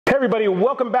Hey everybody,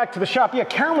 welcome back to the shop. Yeah,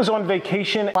 Karen was on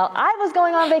vacation. While I was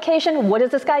going on vacation, what does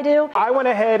this guy do? I went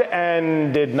ahead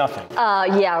and did nothing.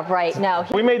 Yeah, right, no.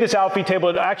 We made this outfeed table.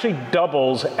 It actually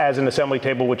doubles as an assembly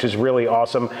table, which is really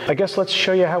awesome. I guess let's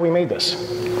show you how we made this.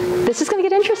 This is gonna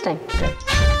get interesting.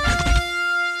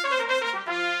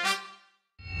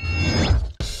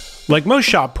 Like most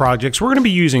shop projects, we're going to be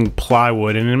using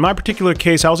plywood, and in my particular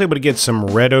case, I was able to get some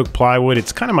red oak plywood.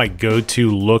 It's kind of my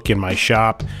go-to look in my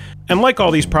shop. And like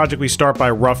all these projects, we start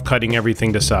by rough cutting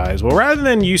everything to size. Well, rather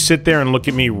than you sit there and look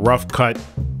at me rough cut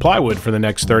plywood for the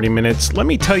next 30 minutes, let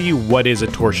me tell you what is a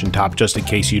torsion top, just in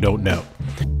case you don't know.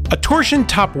 A torsion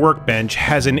top workbench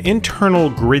has an internal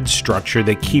grid structure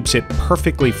that keeps it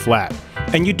perfectly flat.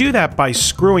 And you do that by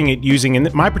screwing it using, in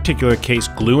my particular case,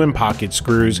 glue and pocket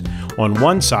screws on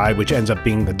one side, which ends up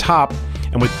being the top,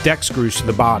 and with deck screws to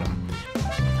the bottom.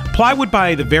 Plywood,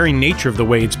 by the very nature of the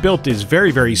way it's built, is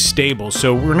very, very stable,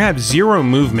 so we're going to have zero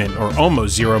movement, or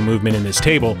almost zero movement in this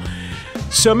table.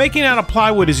 So making out of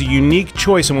plywood is a unique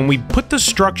choice, and when we put the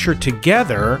structure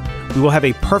together, we will have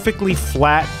a perfectly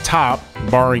flat top,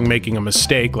 barring making a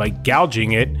mistake like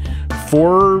gouging it,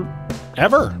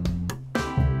 forever.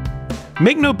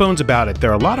 Make no bones about it,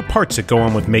 there are a lot of parts that go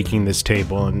on with making this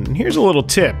table, and here's a little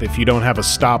tip: if you don't have a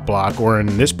stop block, or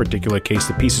in this particular case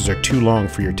the pieces are too long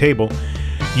for your table,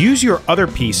 use your other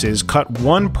pieces, cut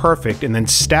one perfect, and then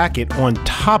stack it on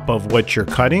top of what you're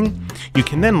cutting. You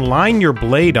can then line your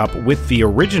blade up with the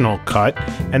original cut,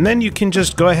 and then you can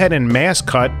just go ahead and mass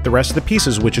cut the rest of the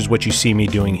pieces, which is what you see me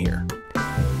doing here.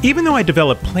 Even though I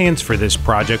developed plans for this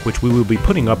project, which we will be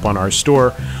putting up on our store,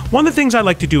 one of the things I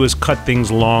like to do is cut things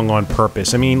long on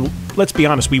purpose. I mean, let's be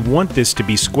honest, we want this to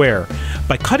be square.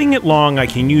 By cutting it long, I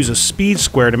can use a speed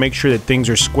square to make sure that things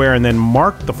are square and then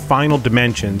mark the final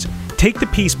dimensions, take the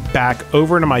piece back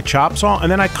over into my chop saw,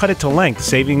 and then I cut it to length,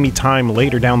 saving me time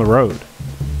later down the road.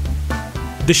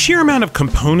 The sheer amount of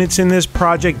components in this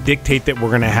project dictate that we're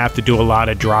going to have to do a lot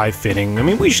of dry fitting. I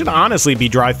mean, we should honestly be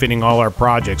dry fitting all our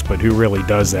projects, but who really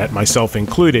does that, myself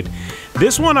included?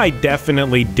 This one I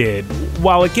definitely did.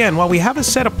 While we have a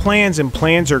set of plans, and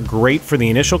plans are great for the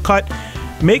initial cut,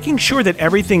 making sure that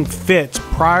everything fits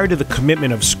prior to the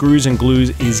commitment of screws and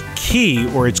glues is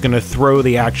key, or it's going to throw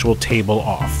the actual table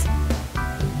off.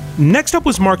 Next up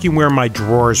was marking where my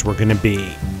drawers were going to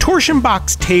be. Torsion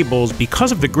box tables,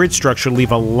 because of the grid structure,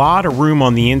 leave a lot of room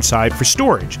on the inside for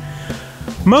storage.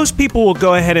 Most people will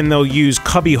go ahead and they'll use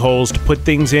cubby holes to put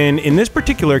things in. In this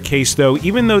particular case though,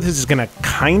 even though this is going to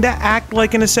kinda act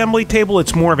like an assembly table,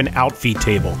 it's more of an outfeed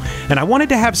table. And I wanted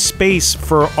to have space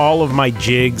for all of my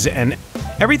jigs and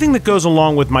everything that goes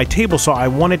along with my table, so I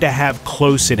wanted to have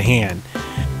close at hand.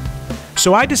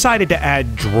 So I decided to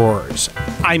add drawers.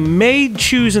 I may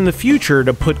choose in the future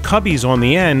to put cubbies on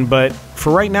the end, but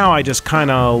for right now I just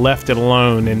kind of left it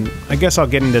alone, and I guess I'll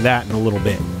get into that in a little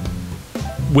bit.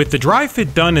 With the dry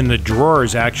fit done and the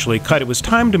drawers actually cut, it was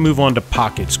time to move on to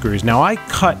pocket screws. Now I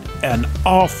cut an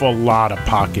awful lot of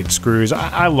pocket screws.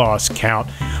 I lost count,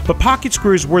 but pocket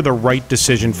screws were the right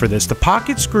decision for this. The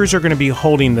pocket screws are going to be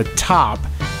holding the top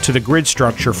to the grid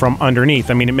structure from underneath.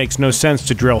 I mean, it makes no sense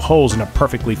to drill holes in a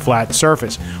perfectly flat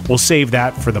surface. We'll save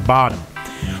that for the bottom.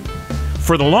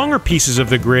 For the longer pieces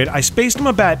of the grid, I spaced them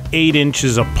about 8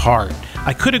 inches apart.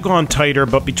 I could have gone tighter,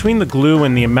 but between the glue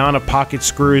and the amount of pocket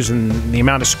screws and the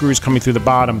amount of screws coming through the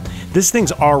bottom, this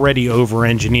thing's already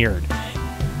over-engineered.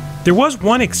 There was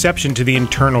one exception to the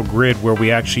internal grid where we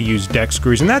actually used deck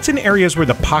screws, and that's in areas where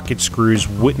the pocket screws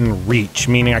wouldn't reach,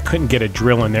 meaning I couldn't get a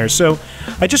drill in there. So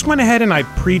I just went ahead and I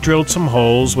pre-drilled some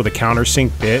holes with a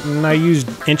countersink bit, and I used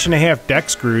 1.5-inch deck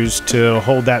screws to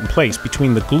hold that in place.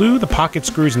 Between the glue, the pocket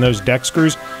screws, and those deck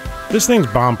screws, this thing's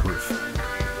bomb-proof.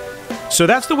 So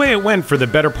that's the way it went for the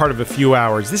better part of a few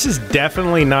hours. This is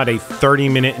definitely not a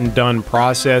 30-minute and done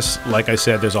process. Like I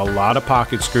said, there's a lot of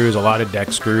pocket screws, a lot of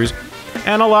deck screws,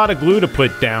 and a lot of glue to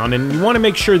put down, and you want to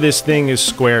make sure this thing is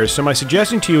square. So my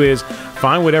suggestion to you is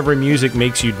find whatever music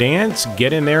makes you dance,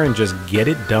 get in there and just get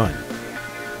it done.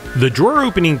 The drawer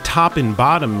opening top and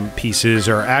bottom pieces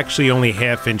are actually only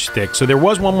 1/2 inch thick, so there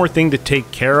was one more thing to take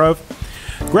care of.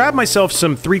 Grabbed myself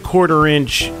some 3/4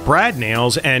 inch brad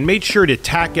nails and made sure to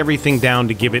tack everything down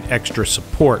to give it extra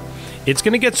support. It's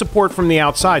going to get support from the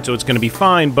outside, so it's going to be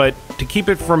fine, but to keep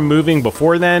it from moving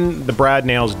before then, the brad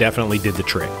nails definitely did the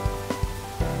trick.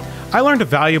 I learned a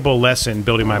valuable lesson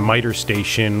building my miter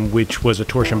station, which was a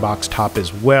torsion box top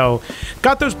as well.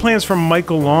 Got those plans from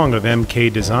Michael Long of MK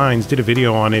Designs, did a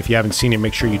video on it. If you haven't seen it,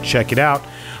 make sure you check it out.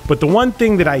 But the one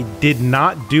thing that I did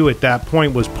not do at that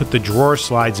point was put the drawer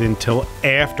slides in till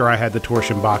after I had the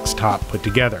torsion box top put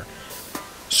together.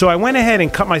 So I went ahead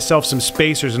and cut myself some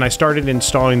spacers and I started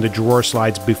installing the drawer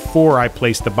slides before I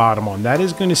placed the bottom on. That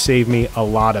is going to save me a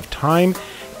lot of time,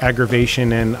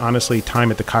 aggravation, and honestly time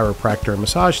at the chiropractor and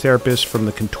massage therapist from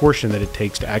the contortion that it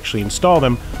takes to actually install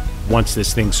them once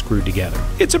this thing's screwed together.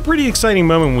 It's a pretty exciting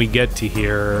moment when we get to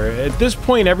here. At this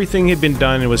point, everything had been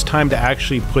done. It was time to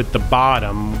actually put the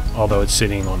bottom, although it's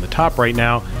sitting on the top right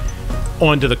now,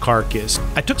 onto the carcass.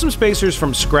 I took some spacers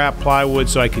from scrap plywood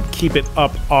so I could keep it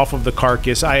up off of the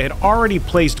carcass. I had already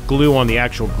placed glue on the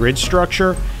actual grid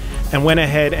structure and went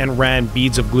ahead and ran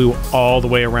beads of glue all the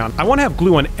way around. I want to have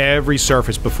glue on every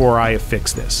surface before I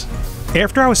affix this.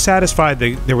 After I was satisfied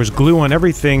that there was glue on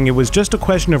everything, it was just a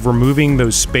question of removing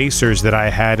those spacers that I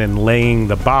had and laying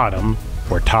the bottom,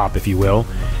 or top if you will,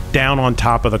 down on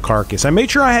top of the carcass. I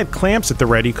made sure I had clamps at the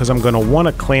ready because I'm going to want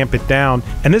to clamp it down,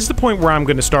 and this is the point where I'm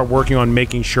going to start working on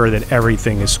making sure that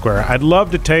everything is square. I'd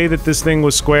love to tell you that this thing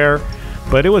was square,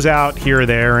 but it was out here or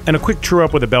there, and a quick true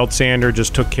up with a belt sander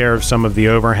just took care of some of the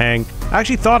overhang. I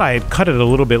actually thought I had cut it a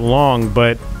little bit long,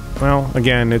 but well,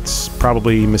 again, it's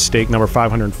probably mistake number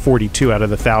 542 out of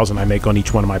the 1,000 I make on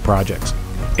each one of my projects.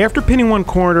 After pinning one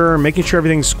corner, making sure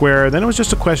everything's square, then it was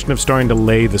just a question of starting to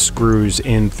lay the screws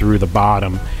in through the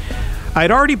bottom. I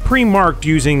had already pre-marked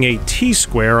using a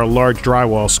T-square, a large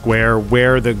drywall square,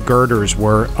 where the girders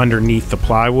were underneath the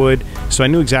plywood, so I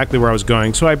knew exactly where I was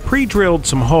going. So I pre-drilled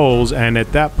some holes, and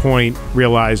at that point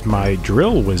realized my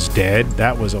drill was dead.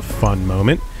 That was a fun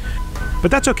moment. But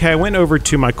that's okay. I went over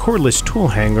to my cordless tool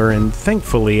hanger, and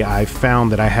thankfully I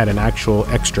found that I had an actual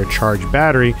extra charge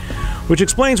battery, which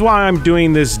explains why I'm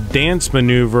doing this dance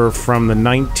maneuver from the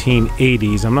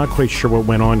 1980s. I'm not quite sure what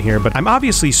went on here, but I'm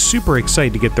obviously super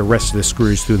excited to get the rest of the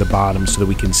screws through the bottom so that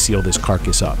we can seal this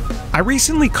carcass up. I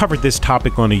recently covered this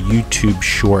topic on a YouTube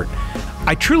short.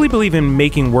 I truly believe in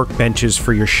making workbenches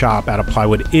for your shop out of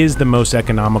plywood is the most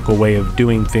economical way of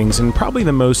doing things and probably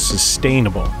the most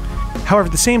sustainable. However,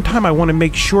 at the same time, I want to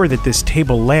make sure that this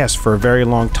table lasts for a very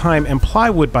long time, and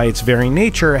plywood by its very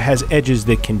nature has edges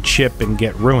that can chip and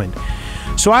get ruined.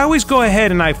 So I always go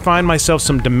ahead and I find myself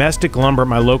some domestic lumber at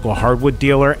my local hardwood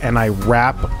dealer, and I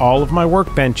wrap all of my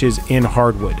workbenches in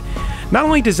hardwood. Not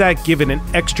only does that give it an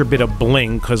extra bit of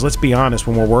bling, because let's be honest,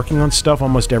 when we're working on stuff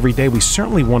almost every day, we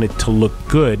certainly want it to look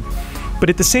good, but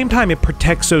at the same time, it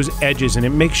protects those edges, and it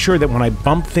makes sure that when I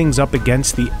bump things up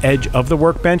against the edge of the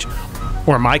workbench,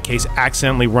 or in my case,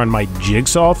 accidentally run my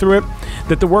jigsaw through it,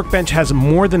 that the workbench has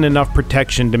more than enough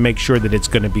protection to make sure that it's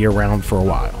going to be around for a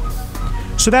while.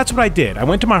 So that's what I did. I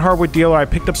went to my hardwood dealer, I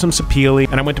picked up some sapele,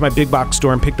 and I went to my big box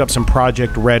store and picked up some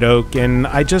Project Red Oak, and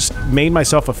I just made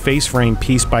myself a face frame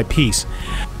piece by piece.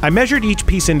 I measured each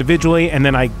piece individually, and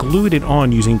then I glued it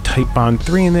on using Titebond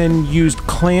 3, and then used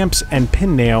clamps and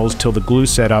pin nails till the glue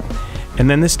set up, and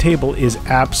then this table is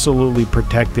absolutely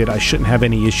protected. I shouldn't have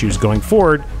any issues going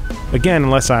forward, again,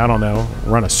 unless I don't know,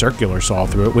 run a circular saw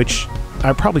through it, which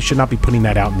I probably should not be putting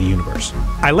that out in the universe.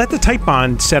 I let the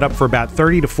Titebond set up for about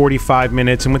 30 to 45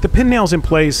 minutes, and with the pin nails in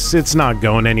place, it's not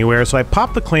going anywhere, so I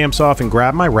popped the clamps off and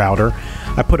grabbed my router.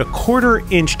 I put a 1/4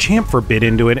 inch chamfer bit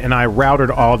into it, and I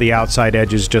routed all the outside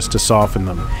edges just to soften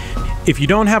them. If you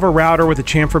don't have a router with a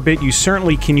chamfer bit, you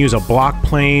certainly can use a block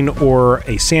plane or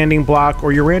a sanding block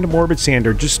or your random orbit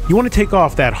sander. Just, you want to take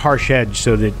off that harsh edge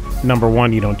so that, number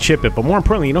one, you don't chip it, but more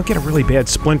importantly, you don't get a really bad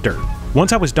splinter.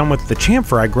 Once I was done with the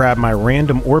chamfer, I grabbed my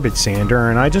random orbit sander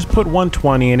and I just put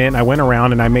 120 in it, and I went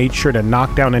around and I made sure to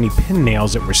knock down any pin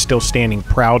nails that were still standing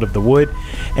proud of the wood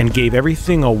and gave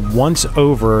everything a once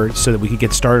over so that we could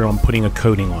get started on putting a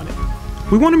coating on it.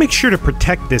 We want to make sure to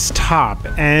protect this top,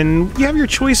 and you have your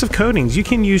choice of coatings. You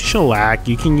can use shellac,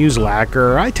 you can use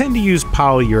lacquer. I tend to use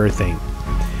polyurethane.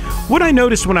 What I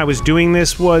noticed when I was doing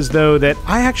this was, though, that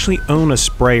I actually own a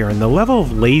sprayer, and the level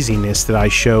of laziness that I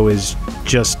show is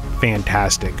just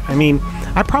fantastic. I mean,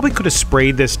 I probably could have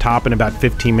sprayed this top in about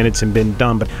 15 minutes and been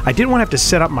done, but I didn't want to have to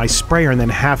set up my sprayer and then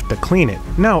have to clean it.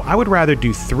 No, I would rather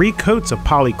do 3 coats of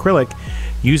polyacrylic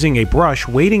using a brush,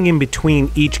 waiting in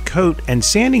between each coat and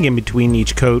sanding in between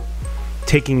each coat,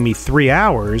 taking me 3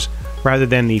 hours rather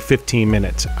than the 15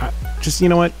 minutes. You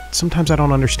know what? Sometimes I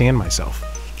don't understand myself.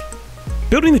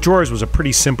 Building the drawers was a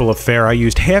pretty simple affair. I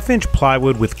used 1/2 inch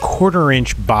plywood with 1/4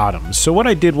 inch bottoms. So what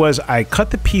I did was I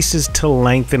cut the pieces to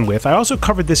length and width. I also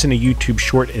covered this in a YouTube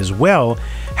short as well,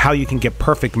 how you can get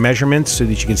perfect measurements so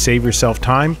that you can save yourself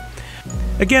time.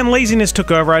 Again, laziness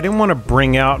took over. I didn't want to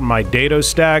bring out my dado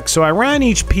stack, so I ran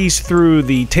each piece through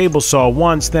the table saw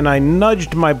once, then I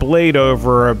nudged my blade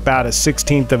over about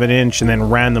 1/16 of an inch and then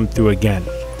ran them through again.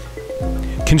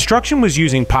 Construction was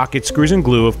using pocket screws and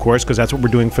glue, of course, because that's what we're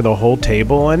doing for the whole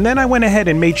table. And then I went ahead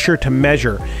and made sure to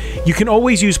measure. You can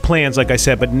always use plans, like I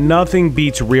said, but nothing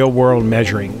beats real-world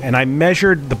measuring. And I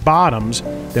measured the bottoms,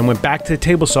 then went back to the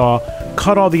table saw,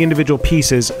 cut all the individual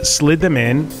pieces, slid them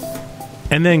in,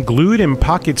 and then glued and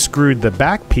pocket screwed the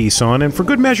back piece on. And for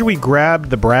good measure, we grabbed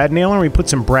the brad nailer and we put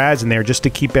some brads in there just to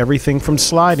keep everything from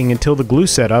sliding until the glue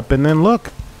set up. And then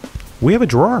look, we have a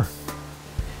drawer.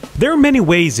 There are many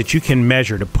ways that you can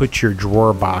measure to put your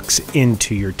drawer box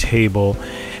into your table.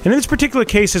 And in this particular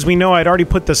case, as we know, I'd already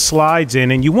put the slides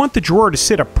in, and you want the drawer to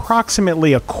sit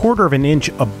approximately 1/4 of an inch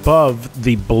above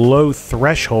the below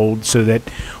threshold so that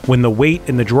when the weight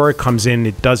in the drawer comes in,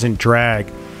 it doesn't drag.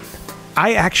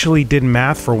 I actually did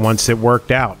math for once that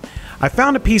worked out. I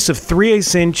found a piece of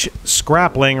 3/8 inch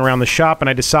scrap laying around the shop, and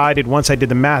I decided once I did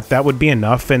the math that would be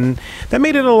enough, and that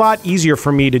made it a lot easier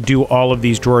for me to do all of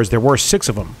these drawers. There were 6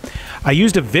 of them. I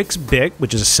used a Vicks bit,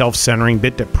 which is a self-centering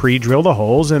bit, to pre-drill the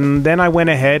holes, and then I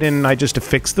went ahead and I just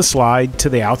affixed the slide to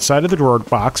the outside of the drawer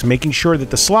box, making sure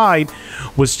that the slide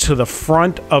was to the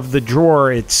front of the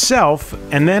drawer itself,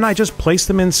 and then I just placed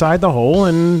them inside the hole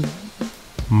and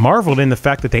marveled in the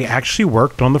fact that they actually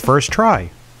worked on the first try.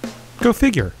 Go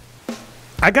figure.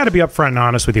 I gotta be upfront and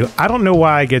honest with you. I don't know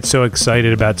why I get so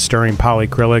excited about stirring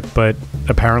polyacrylic, but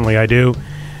apparently I do.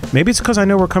 Maybe it's because I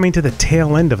know we're coming to the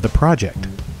tail end of the project.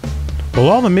 Well,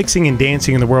 all the mixing and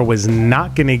dancing in the world was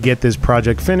not going to get this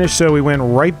project finished, so we went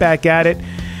right back at it.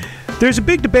 There's a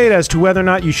big debate as to whether or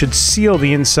not you should seal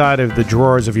the inside of the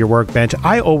drawers of your workbench.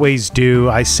 I always do.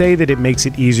 I say that it makes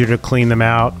it easier to clean them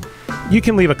out. You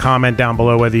can leave a comment down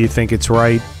below whether you think it's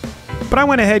right. But I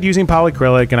went ahead using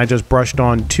polyacrylic and I just brushed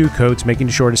on 2 coats, making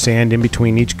sure to sand in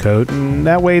between each coat. And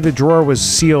that way the drawer was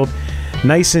sealed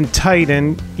nice and tight.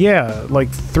 And yeah, like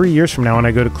 3 years from now when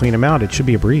I go to clean them out, it should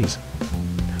be a breeze.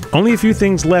 Only a few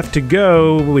things left to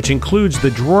go, which includes the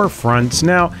drawer fronts.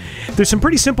 Now, there's some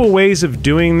pretty simple ways of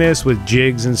doing this with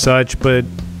jigs and such, but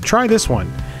try this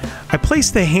one. I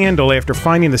placed the handle after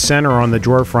finding the center on the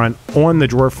drawer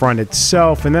front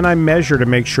itself, and then I measure to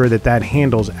make sure that that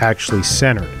handle's actually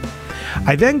centered.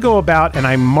 I then go about and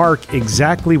I mark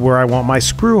exactly where I want my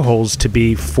screw holes to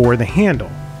be for the handle.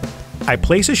 I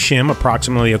place a shim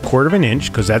approximately 1/4 of an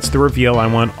inch, because that's the reveal I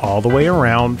want all the way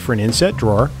around for an inset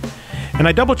drawer. And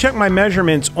I double check my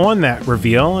measurements on that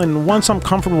reveal, and once I'm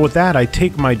comfortable with that, I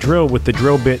take my drill with the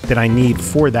drill bit that I need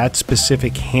for that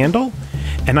specific handle,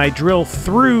 and I drill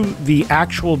through the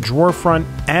actual drawer front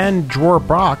and drawer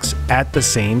box at the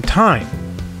same time.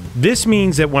 This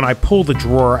means that when I pull the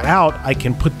drawer out, I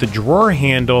can put the drawer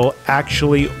handle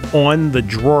actually on the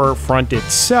drawer front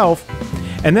itself,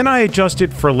 and then I adjust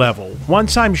it for level.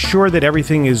 Once I'm sure that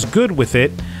everything is good with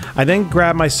it, I then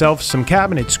grab myself some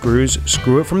cabinet screws,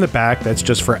 screw it from the back, that's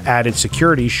just for added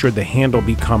security should the handle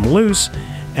become loose,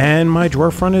 and my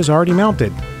drawer front is already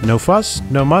mounted. No fuss,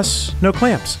 no muss, no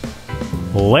clamps.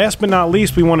 Last but not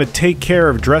least, we want to take care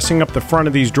of dressing up the front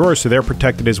of these drawers so they're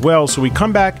protected as well. So we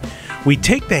come back, we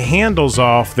take the handles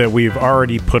off that we've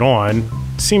already put on.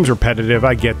 Seems repetitive,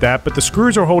 I get that, but the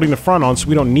screws are holding the front on so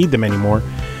we don't need them anymore.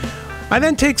 I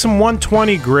then take some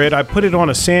 120 grit, I put it on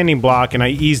a sanding block, and I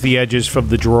ease the edges of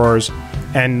the drawers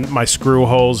and my screw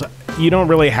holes. You don't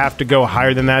really have to go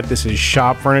higher than that. This is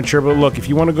shop furniture, but look, if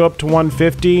you want to go up to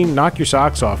 150, knock your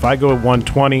socks off. I go at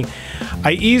 120.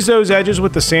 I ease those edges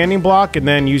with the sanding block, and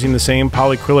then using the same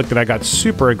polyacrylic that I got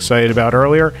super excited about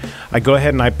earlier, I go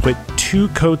ahead and I put 2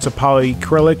 coats of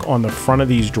polyacrylic on the front of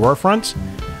these drawer fronts.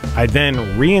 I then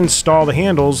reinstall the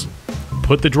handles,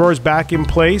 put the drawers back in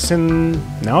place, and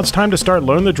now it's time to start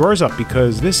loading the drawers up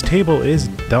because this table is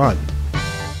done.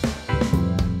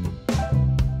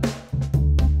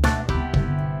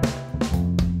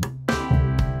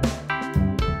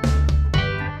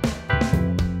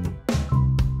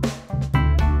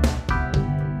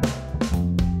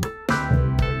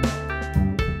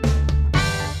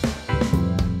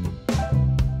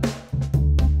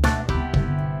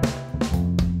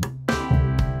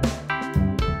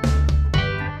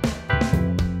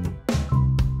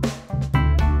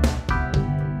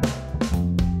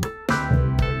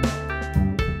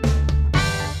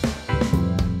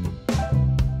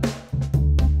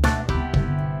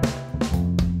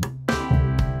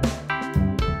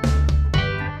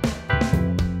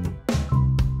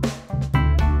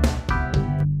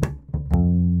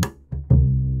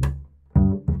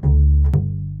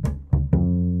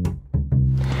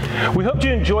 We hope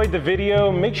you enjoyed the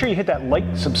video. Make sure you hit that like,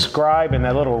 subscribe, and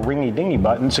that little ringy dingy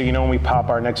button so you know when we pop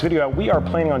our next video out. We are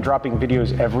planning on dropping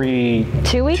videos every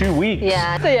 2 weeks? 2 weeks.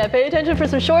 Yeah. So yeah, pay attention for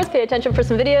some shorts, pay attention for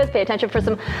some videos, pay attention for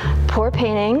some pour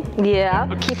painting.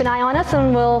 Yeah. Keep an eye on us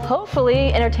and we'll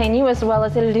hopefully entertain you as well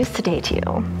as elucidate you.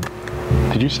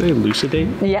 Did you say elucidate?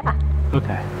 Yeah.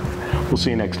 Okay. We'll see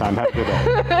you next time. Have a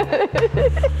good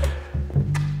day.